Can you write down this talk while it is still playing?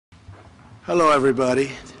Hello,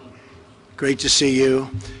 everybody. Great to see you.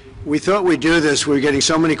 We thought we'd do this. We're getting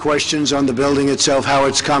so many questions on the building itself, how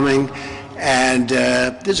it's coming, and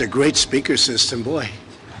there's a great speaker system, boy.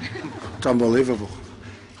 It's unbelievable.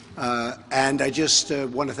 And I just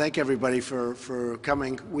want to thank everybody for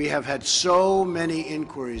coming. We have had so many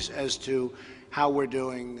inquiries as to how we're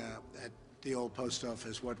doing at the old post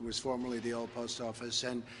office, what was formerly the old post office.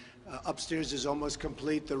 And upstairs is almost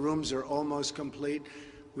complete. The rooms are almost complete.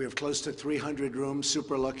 We have close to 300 rooms,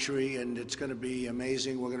 super luxury, and it's going to be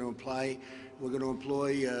amazing. We're going to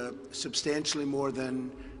employ substantially more than,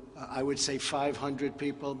 I would say, 500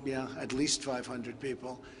 people. Yeah, at least 500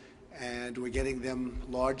 people. And we're getting them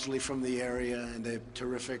largely from the area, and they're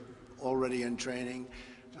terrific, already in training.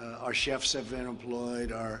 Our chefs have been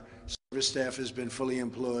employed. Our service staff has been fully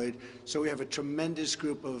employed. So we have a tremendous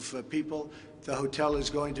group of people. The hotel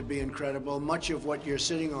is going to be incredible. Much of what you're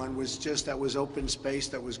sitting on was that was open space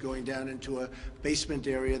that was going down into a basement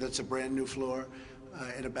area that's a brand new floor.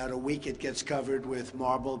 In about a week, it gets covered with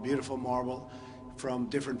marble, beautiful marble from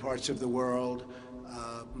different parts of the world.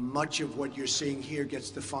 Much of what you're seeing here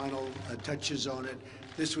gets the final touches on it.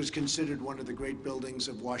 This was considered one of the great buildings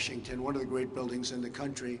of Washington, one of the great buildings in the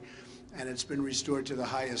country, and it's been restored to the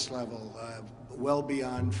highest level, well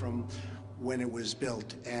beyond from when it was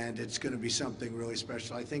built, and it's going to be something really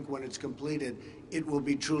special. I think when it's completed, it will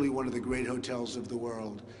be truly one of the great hotels of the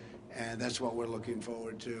world, and that's what we're looking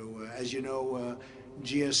forward to. As you know,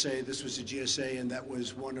 GSA, this was a GSA, and that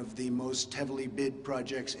was one of the most heavily bid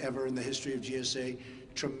projects ever in the history of GSA.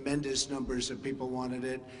 Tremendous numbers of people wanted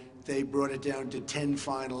it. They brought it down to 10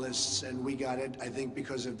 finalists, and we got it, I think,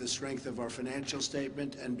 because of the strength of our financial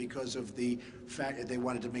statement and because of the fact that they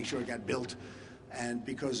wanted to make sure it got built, and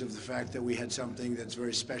because of the fact that we had something that's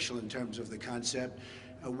very special in terms of the concept.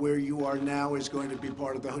 Where you are now is going to be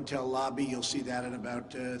part of the hotel lobby. You'll see that in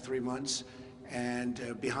about 3 months.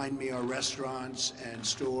 And behind me are restaurants and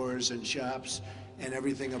stores and shops, and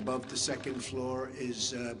everything above the second floor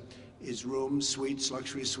is rooms, suites,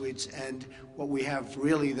 luxury suites. And what we have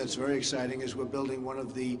really that's very exciting is we're building one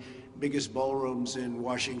of the biggest ballrooms in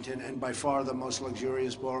Washington, and by far the most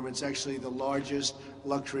luxurious ballroom. It's actually the largest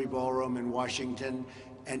luxury ballroom in Washington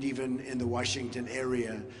and even in the Washington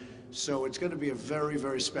area. So it's going to be a very,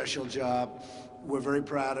 very special job. We're very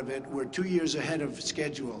proud of it. We're 2 years ahead of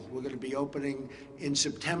schedule. We're going to be opening in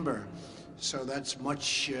September. So that's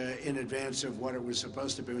much in advance of what it was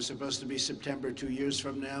supposed to be. It was supposed to be September 2 years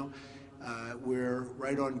from now. We're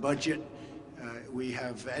right on budget.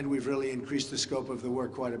 We've really increased the scope of the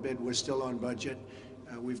work quite a bit. We're still on budget.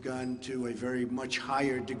 We've gone to a very much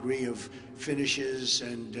higher degree of finishes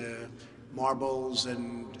and marbles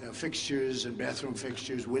and fixtures and bathroom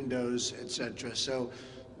fixtures, windows, etc. So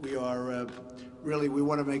we are we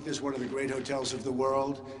want to make this one of the great hotels of the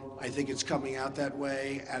world. I think it's coming out that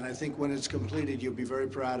way, and I think when it's completed, you'll be very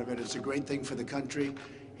proud of it. It's a great thing for the country.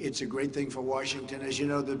 It's a great thing for Washington. As you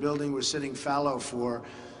know, the building was sitting fallow for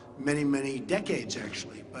many, many decades,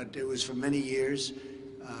 actually, but it was for many years.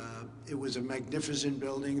 It was a magnificent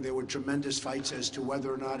building. There were tremendous fights as to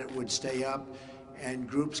whether or not it would stay up, and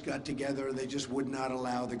groups got together, and they just would not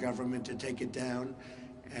allow the government to take it down.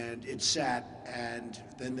 And it sat, and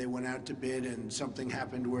then they went out to bid, and something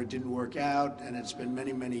happened where it didn't work out, and it's been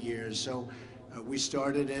many, many years. So we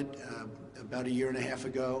started it about 1.5 years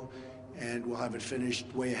ago, and we'll have it finished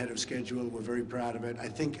way ahead of schedule. We're very proud of it. I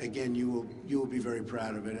think, again, you will be very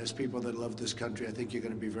proud of it. As people that love this country, I think you're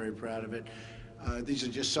going to be very proud of it. These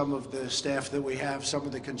are just some of the staff that we have, some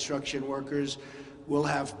of the construction workers. We'll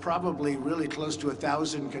have probably really close to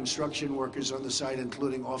 1,000 construction workers on the site,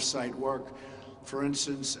 including off-site work. For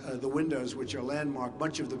instance, the windows, which are landmarked,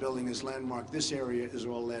 much of the building is landmarked. This area is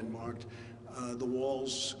all landmarked. The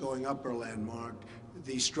walls going up are landmarked.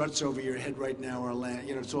 The struts over your head right now are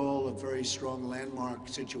it's all a very strong landmark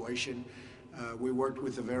situation. We worked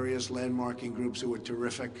with the various landmarking groups who were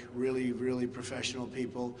terrific, really, really professional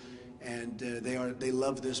people, and they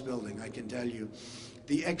love this building, I can tell you.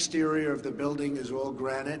 The exterior of the building is all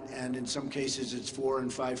granite, and in some cases it's 4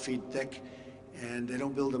 and 5 feet thick. And they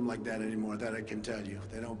don't build them like that anymore, that I can tell you.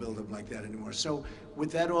 They don't build them like that anymore. So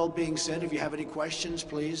with that all being said, if you have any questions,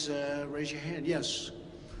 please raise your hand. Yes?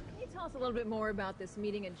 Can you tell us a little bit more about this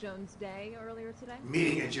meeting at Jones Day earlier today?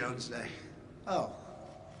 Meeting at Jones Day. Oh,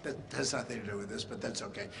 that has nothing to do with this, but that's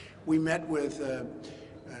okay. We met with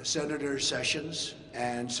Senator Sessions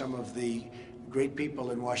and some of the great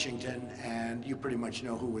people in Washington, and you pretty much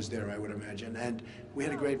know who was there, I would imagine. And we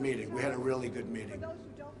had a great meeting. We had a really good meeting.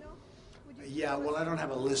 Yeah, well, I don't have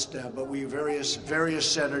a list, but various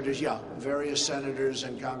senators, various senators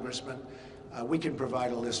and congressmen We can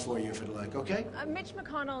provide a list for you if you'd like, okay? Mitch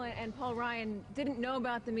McConnell and Paul Ryan didn't know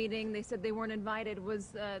about the meeting. They said they weren't invited. Was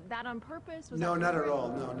that on purpose? Was No, that not at deliberate? all.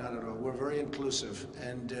 No, not at all. We're very inclusive.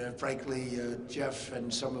 And frankly, Jeff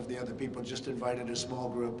and some of the other people just invited a small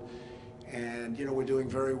group. And, you know, we're doing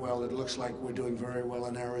very well. It looks like we're doing very well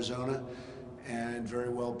in Arizona and very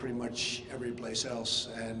well pretty much every place else.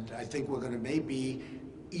 And I think we're going to maybe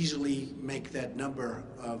easily make that number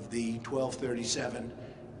of the 1237.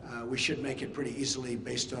 We should make it pretty easily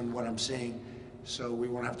based on what I'm seeing. So we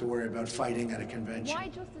won't have to worry about fighting at a convention. Why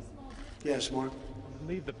just a small group? Yes, Mark?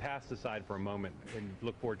 Leave the past aside for a moment and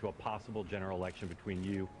look forward to a possible general election between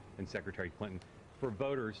you and Secretary Clinton. For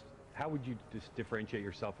voters, how would you just differentiate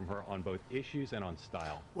yourself from her on both issues and on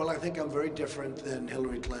style? Well, I think I'm very different than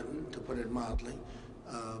Hillary Clinton, to put it mildly.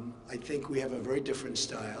 I think we have a very different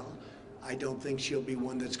style. I don't think she'll be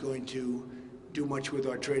one that's going to do much with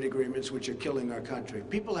our trade agreements, which are killing our country.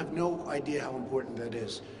 People have no idea how important that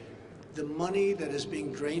is. The money that is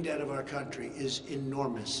being drained out of our country is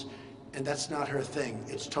enormous, and that's not her thing.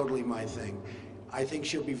 It's totally my thing. I think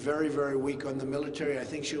she'll be very, very weak on the military. I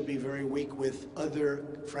think she'll be very weak with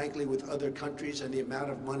frankly, with other countries and the amount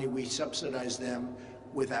of money we subsidize them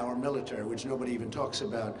with our military, which nobody even talks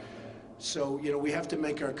about. So, you know, we have to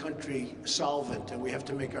make our country solvent, and we have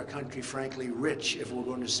to make our country, frankly, rich if we're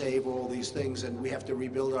going to save all these things, and we have to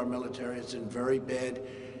rebuild our military. It's in very bad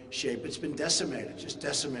shape. It's been decimated, just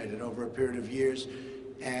decimated over a period of years.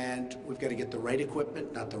 And we've got to get the right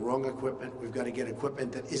equipment, not the wrong equipment. We've got to get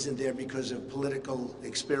equipment that isn't there because of political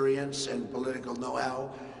experience and political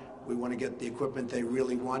know-how. We want to get the equipment they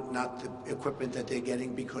really want, not the equipment that they're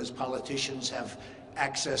getting because politicians have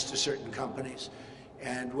access to certain companies.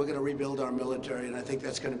 And we're going to rebuild our military, and I think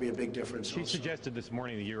that's going to be a big difference. She also suggested this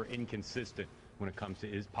morning that you're inconsistent when it comes to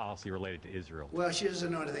his policy related to Israel. Well, she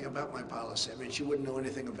doesn't know anything about my policy. I mean, she wouldn't know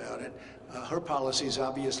anything about it. Her policies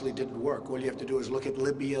obviously didn't work. All you have to do is look at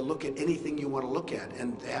Libya, look at anything you want to look at,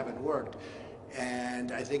 and they haven't worked.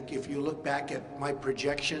 And I think if you look back at my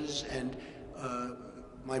projections and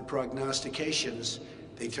my prognostications,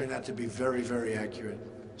 they turned out to be very, very accurate.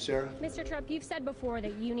 Sarah? Mr. Trump, you've said before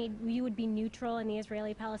that you would be neutral in the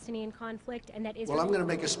Israeli-Palestinian conflict, and that Israel. Well, I'm going to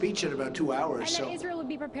make a speech in about 2 hours. And so. that Israel would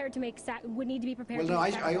be prepared to make would need to be prepared. Well, to no,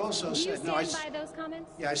 make I also Do you said no. stand by those comments?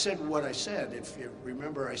 Yeah, I said what I said. If you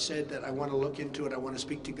remember, I said that I want to look into it. I want to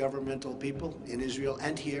speak to governmental people in Israel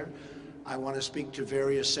and here. I want to speak to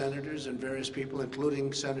various senators and various people,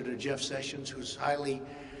 including Senator Jeff Sessions,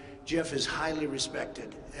 Jeff is highly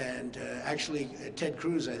respected, and actually Ted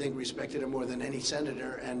Cruz, I think, respected him more than any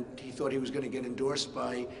senator, and he thought he was going to get endorsed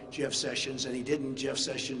by Jeff Sessions, and he didn't. Jeff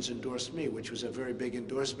Sessions endorsed me, which was a very big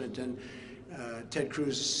endorsement, and Ted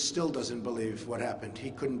Cruz still doesn't believe what happened.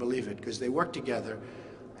 He couldn't believe it because they worked together,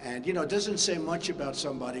 and, you know, it doesn't say much about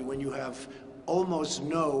somebody when you have almost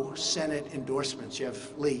no Senate endorsements. You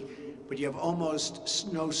have Lee, but you have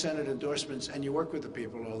almost no Senate endorsements, and you work with the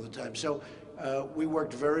people all the time. So we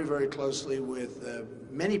worked very, very closely with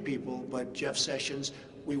many people, but Jeff Sessions.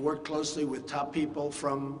 We worked closely with top people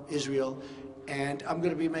from Israel, and I'm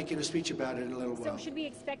going to be making a speech about it in a little while. So should we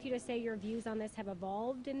expect you to say your views on this have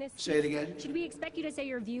evolved in this? Say it again? Should we expect you to say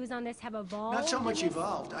your views on this have evolved? Not so much in this?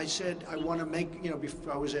 evolved. I said I want to make, you know,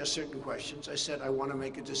 before I was asked certain questions, I said I want to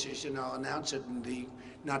make a decision. I'll announce it in the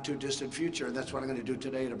not too distant future, and that's what I'm going to do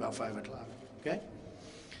today at about 5 o'clock. Okay?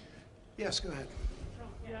 Yes, go ahead.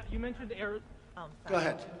 Yeah, you mentioned air. Go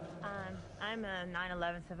ahead. I'm a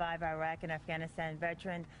 9/11 survivor, Iraq and Afghanistan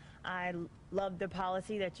veteran. I love the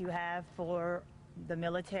policy that you have for the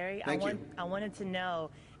military. Thank you. I wanted to know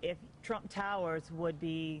if Trump Towers would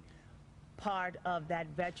be part of that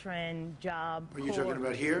veteran job. Are you talking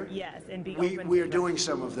about here? Yes, and be We open are to- doing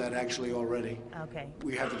some of that actually already. Okay.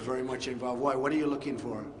 We have it very much involved. Why? What are you looking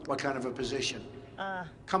for? What kind of a position?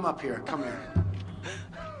 Come up here. Come here.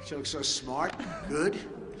 She looks so smart. Good.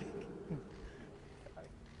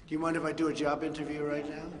 Do you mind if I do a job interview right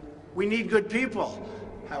now? We need good people.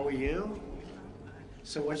 How are you?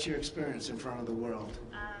 So what's your experience in front of the world?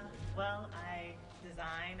 Well, I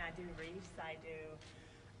design, I do wreaths, I do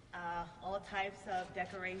all types of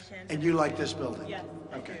decorations. And you like this building? Yes,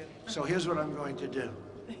 I Okay. do. So here's what I'm going to do.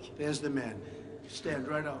 There's the man. Stand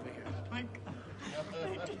right over here.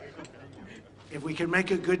 If we can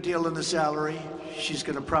make a good deal in the salary, she's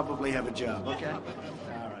going to probably have a job, okay? All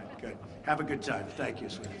right, good. Have a good time. Thank you,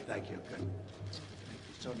 sweetie. Thank you. Good.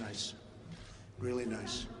 So nice. Really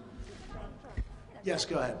nice. Yes,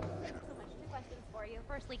 go ahead. Two questions for you.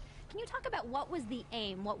 Firstly, can you talk about what was the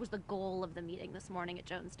aim, what was the goal of the meeting this morning at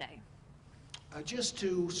Jones Day? Just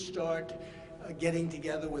to start getting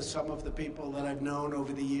together with some of the people that I've known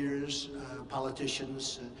over the years,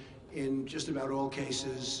 politicians, in just about all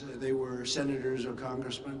cases. They were senators or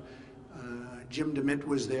congressmen. Jim DeMint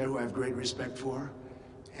was there, who I have great respect for,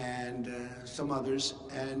 and some others.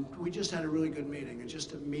 And we just had a really good meeting. It's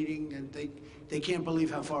just a meeting, and they can't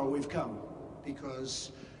believe how far we've come,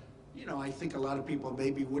 because, you know, I think a lot of people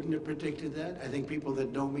maybe wouldn't have predicted that. I think people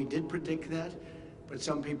that know me did predict that, but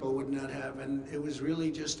some people would not have. And it was really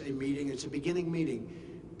just a meeting. It's a beginning meeting,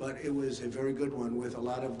 but it was a very good one with a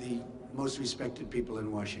lot of the most respected people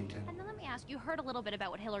in Washington. And then let me ask, you heard a little bit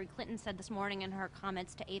about what Hillary Clinton said this morning in her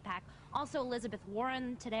comments to AIPAC. Also, Elizabeth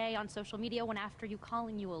Warren today on social media went after you,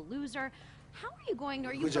 calling you a loser. How are you going?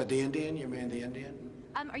 Who's that, the Indian? You mean the Indian?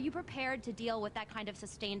 Are you prepared to deal with that kind of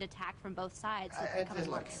sustained attack from both sides in the coming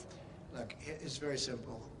months? Look, it's very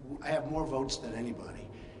simple. I have more votes than anybody.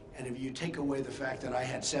 And if you take away the fact that I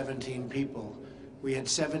had 17 people, we had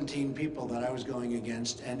 17 people that I was going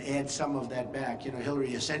against, and add some of that back. You know,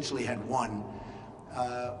 Hillary essentially had one.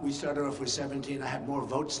 We started off with 17. I had more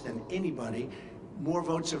votes than anybody. More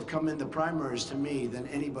votes have come in the primaries to me than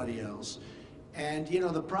anybody else. And, you know,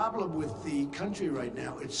 the problem with the country right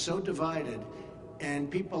now, it's so divided,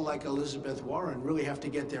 and people like Elizabeth Warren really have to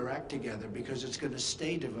get their act together, because it's going to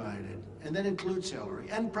stay divided. And that includes Hillary,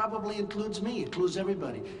 and probably includes me, includes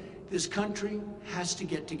everybody. This country has to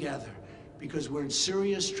get together, because we're in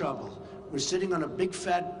serious trouble. We're sitting on a big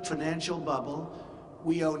fat financial bubble.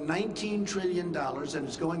 We owe $19 trillion, and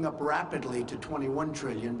it's going up rapidly to $21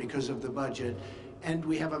 trillion because of the budget. And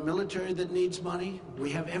we have a military that needs money.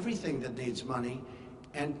 We have everything that needs money.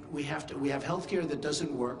 And we have healthcare that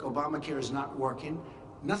doesn't work. Obamacare is not working.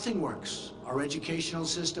 Nothing works. Our educational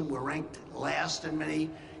system, we're ranked last in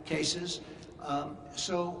many cases.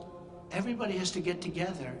 So everybody has to get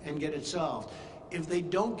together and get it solved. If they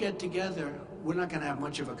don't get together, we're not going to have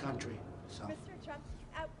much of a country. So. Mr. Trump,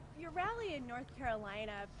 at your rally in North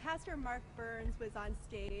Carolina, Pastor Mark Burns was on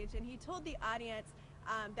stage, and he told the audience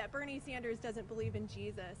that Bernie Sanders doesn't believe in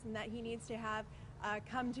Jesus and that he needs to have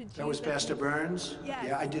come to Jesus. That was Pastor Burns? Yes.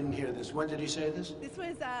 Yeah, I didn't hear this. When did he say this? This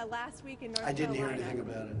was last week in North Carolina. I didn't hear anything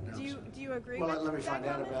about it. No, do you agree with that? Well, let me find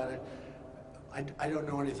out about it. I don't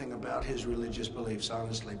know anything about his religious beliefs,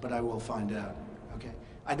 honestly, but I will find out, okay?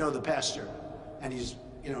 I know the pastor, and he's,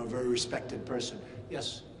 you know, a very respected person.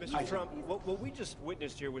 Yes? Mr. Trump, what we just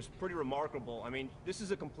witnessed here was pretty remarkable. I mean, this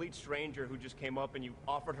is a complete stranger who just came up and you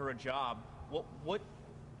offered her a job. What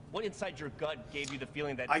inside your gut gave you the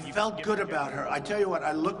feeling that I felt good about her. I tell you what,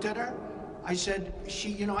 I looked at her, I said,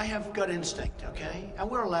 you know, I have gut instinct, okay? And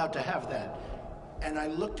we're allowed to have that. And I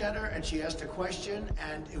looked at her, and she asked a question,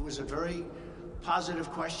 and it was a very positive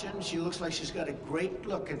question. She looks like she's got a great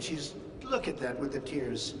look, and look at that with the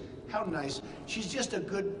tears. How nice. She just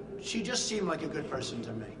seemed like a good person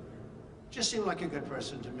to me. Just seemed like a good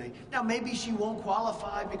person to me. Now, maybe she won't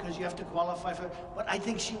qualify because you have to qualify for, but I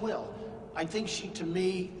think she will. I think she, to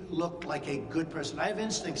me, looked like a good person. I have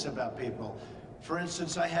instincts about people. For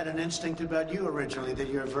instance, I had an instinct about you originally, that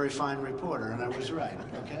you're a very fine reporter, and I was right,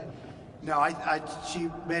 okay? No, she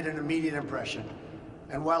made an immediate impression.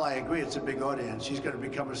 And while I agree it's a big audience, she's going to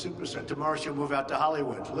become a superstar. Tomorrow she'll move out to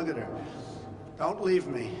Hollywood. Look at her. Don't leave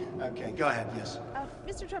me. Okay, go ahead, yes.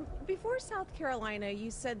 Mr. Trump, before South Carolina, you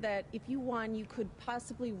said that if you won, you could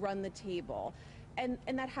possibly run the table. And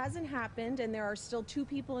that hasn't happened, and there are still 2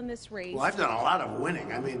 people in this race. Well, I've done a lot of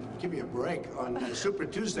winning. I mean, give me a break. On Super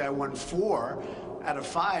Tuesday, I won 4 out of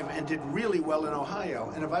 5 and did really well in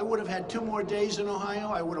Ohio. And if I would have had 2 more days in Ohio,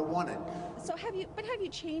 I would have won it. So have you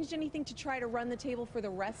changed anything to try to run the table for the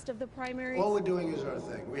rest of the primaries? All we're doing is our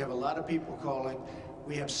thing. We have a lot of people calling.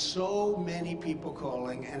 We have so many people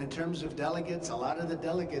calling. And in terms of delegates, a lot of the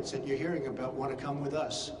delegates that you're hearing about want to come with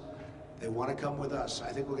us. They want to come with us.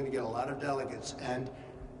 I think we're going to get a lot of delegates. And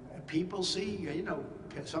people see, you know,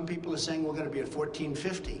 some people are saying we're going to be at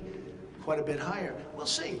 1450, quite a bit higher. We'll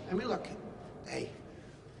see. I mean, look, hey,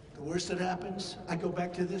 the worst that happens, I go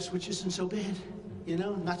back to this, which isn't so bad. You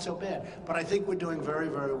know, not so bad. But I think we're doing very,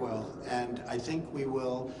 very well. And I think we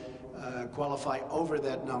will qualify over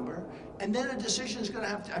that number. And then a decision is going to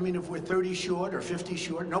have to, I mean, if we're 30 short or 50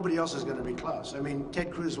 short, nobody else is going to be close. I mean,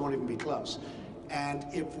 Ted Cruz won't even be close. And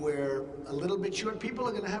if we're a little bit short, people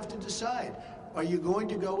are going to have to decide. Are you going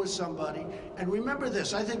to go with somebody? And remember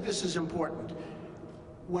this, I think this is important.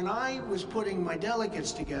 When I was putting my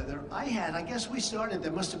delegates together, I guess we started,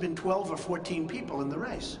 there must have been 12 or 14 people in the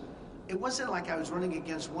race. It wasn't like I was running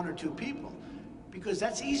against 1 or 2 people, because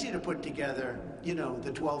that's easy to put together, you know,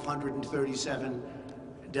 the 1,237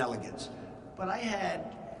 delegates. But I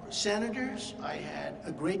had senators, I had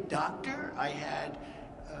a great doctor, I had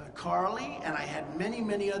Carly, and I had many,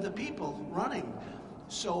 many other people running.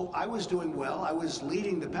 So I was doing well. I was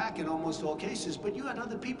leading the pack in almost all cases, but you had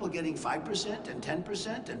other people getting 5% and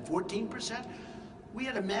 10% and 14%. We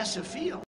had a massive field.